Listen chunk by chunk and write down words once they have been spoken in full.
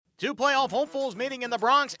Two playoff hopefuls meeting in the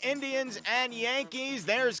Bronx, Indians and Yankees.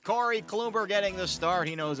 There's Corey Kluber getting the start.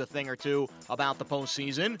 He knows a thing or two about the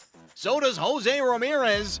postseason. So does Jose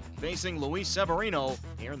Ramirez, facing Luis Severino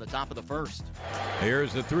here in the top of the first.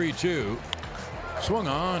 Here's the 3-2. Swung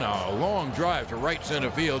on a long drive to right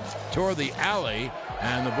center field toward the alley,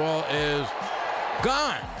 and the ball is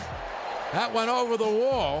gone. That went over the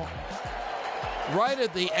wall. Right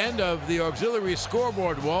at the end of the auxiliary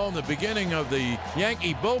scoreboard wall in the beginning of the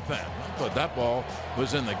Yankee bullpen. I thought that ball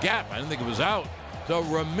was in the gap. I didn't think it was out. So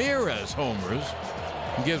Ramirez homers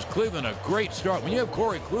and gives Cleveland a great start. When you have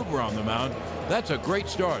Corey Kluber on the mound, that's a great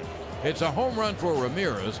start. It's a home run for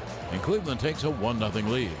Ramirez, and Cleveland takes a 1-0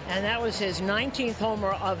 lead. And that was his 19th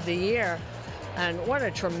homer of the year. And what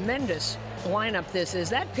a tremendous lineup this is.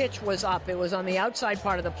 That pitch was up. It was on the outside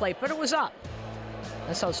part of the plate, but it was up.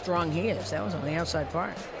 That's how strong he is. That was on the outside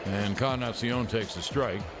part. And Encarnacion takes the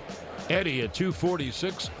strike. Eddie at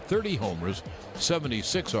 246, 30 homers,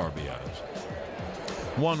 76 RBIs.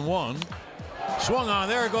 1-1. Swung on.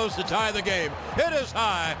 There goes to tie the game. It is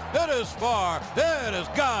high. It is far. It is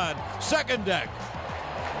gone. Second deck.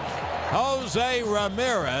 Jose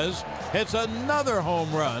Ramirez hits another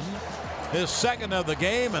home run. His second of the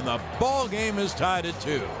game, and the ball game is tied at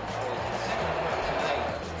 2.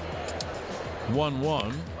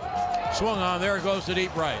 1-1. Swung on. There it goes to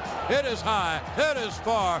deep right. It is high. It is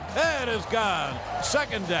far. It is gone.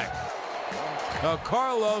 Second deck.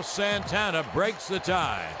 Carlos Santana breaks the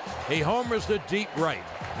tie. He homers to deep right,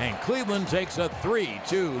 and Cleveland takes a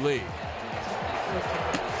 3-2 lead.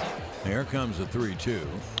 Here comes the 3-2.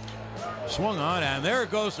 Swung on, and there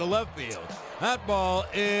it goes to left field. That ball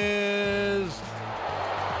is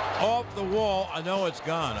off the wall. I know it's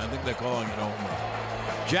gone. I think they're calling it home run.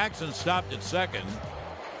 Jackson stopped at second.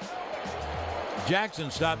 I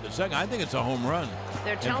think it's a home run.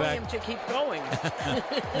 They're telling him to keep going.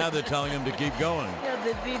 Now they're telling him to keep going. Yeah,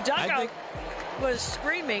 the dugout was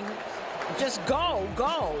screaming, just go,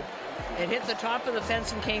 go. It hit the top of the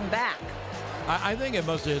fence and came back. I think it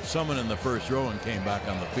must have hit someone in the first row and came back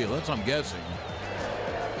on the field. That's what I'm guessing.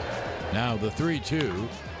 Now the 3-2.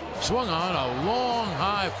 Swung on a long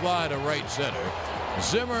high fly to right center.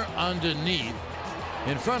 Zimmer underneath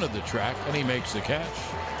in front of the track, and he makes the catch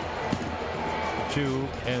to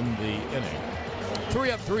end the inning. 3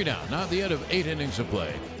 up, 3 down. Now at the end of 8 innings of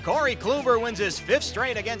play. Corey Kluber wins his 5th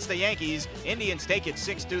straight against the Yankees. Indians take it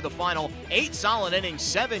 6-2 the final. 8 solid innings,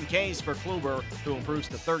 7 Ks for Kluber, who improves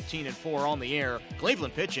to 13-4 on the year.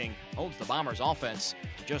 Cleveland pitching holds the Bombers' offense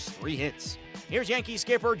to just 3 hits. Here's Yankee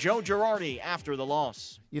skipper Joe Girardi after the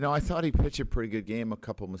loss. You know, I thought he pitched a pretty good game, a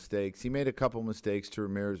couple mistakes. He made a couple mistakes to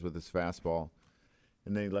Ramirez with his fastball,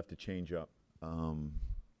 and then he left a changeup.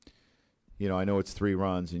 You know, I know it's 3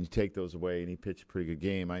 runs, and you take those away, and he pitched a pretty good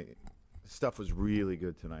game. Stuff was really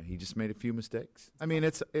good tonight. He just made a few mistakes. I mean,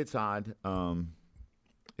 it's odd.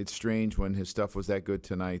 It's strange when his stuff was that good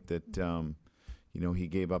tonight that, you know, he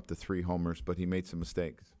gave up the 3 homers, but he made some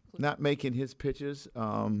mistakes. Not making his pitches.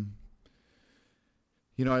 You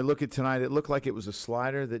know, I look at tonight, it looked like it was a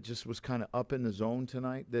slider that just was kind of up in the zone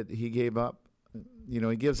tonight that he gave up. You know,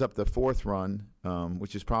 he gives up the 4th run,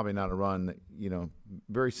 which is probably not a run that, you know,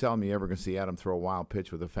 very seldom you're ever going to see Adam throw a wild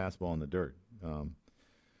pitch with a fastball in the dirt.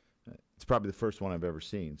 It's probably the first one I've ever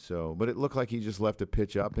seen. So, but it looked like he just left a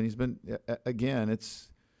pitch up, and he's been, again, it's,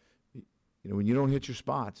 you know, when you don't hit your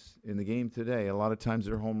spots in the game today, a lot of times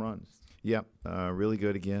they're home runs. Yep, really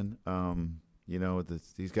good again. You know,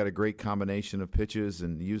 he's got a great combination of pitches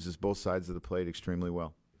and uses both sides of the plate extremely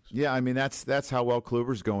well. Yeah, I mean, that's how well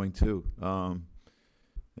Kluber's going, too.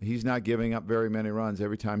 He's not giving up very many runs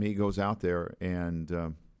every time he goes out there, and,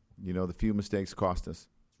 you know, the few mistakes cost us.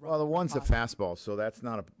 Well, the one's a fastball, so that's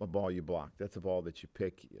not a ball you block. That's a ball that you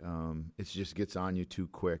pick. It just gets on you too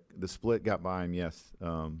quick. The split got by him, yes.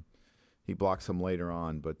 He blocks him later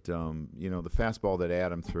on, but, you know, the fastball that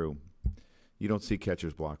Adam threw, you don't see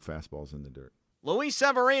catchers block fastballs in the dirt. Luis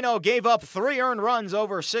Severino gave up 3 earned runs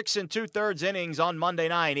over 6 2/3 innings on Monday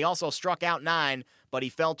night. He also struck out 9, but he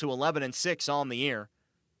fell to 11-6 on the year.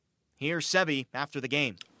 Here's Sevy after the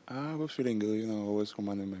game. I was feeling good, you know, always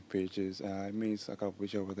commanding my pitches. I missed a couple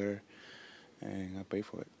pitches over there, and I paid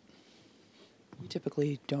for it. You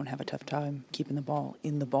typically don't have a tough time keeping the ball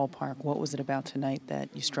in the ballpark. What was it about tonight that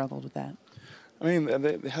you struggled with that? I mean,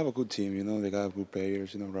 they have a good team, you know. They got good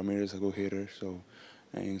players. You know, Ramirez is a good hitter, so,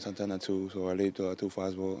 and Santana too. So I laid 2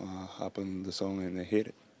 fastball up in the zone, and they hit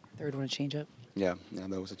it. Third one, a changeup? Yeah,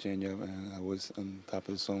 that was a changeup, and I was on top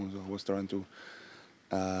of the zone, so I was trying to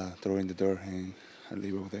throw in the dirt, and I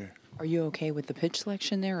leave it over there. Are you okay with the pitch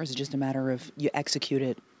selection there, or is it just a matter of you execute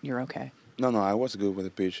it, you're okay? No, I was good with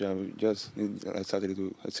the pitch. I started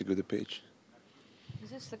to execute the pitch. Is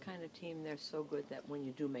this the kind of team they're so good that when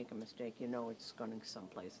you do make a mistake, you know it's going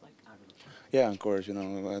someplace like out of the park? Yeah, of course.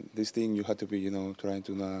 This thing you have to be, trying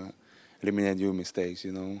to not eliminate your mistakes.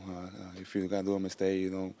 If you can do a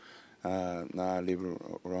mistake, not leave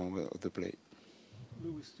wrong with the plate.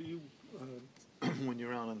 Luis, do you, when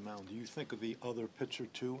you're out on the mound, do you think of the other pitcher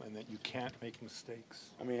too, and that you can't make mistakes?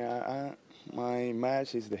 I mean, my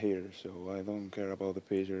match is the hitter, so I don't care about the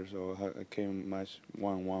pitcher. So I came match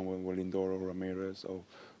 1-1 with Lindor or Ramirez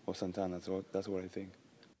or Santana. So that's what I think.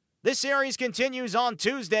 This series continues on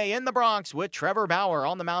Tuesday in the Bronx with Trevor Bauer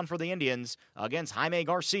on the mound for the Indians against Jaime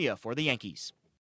Garcia for the Yankees.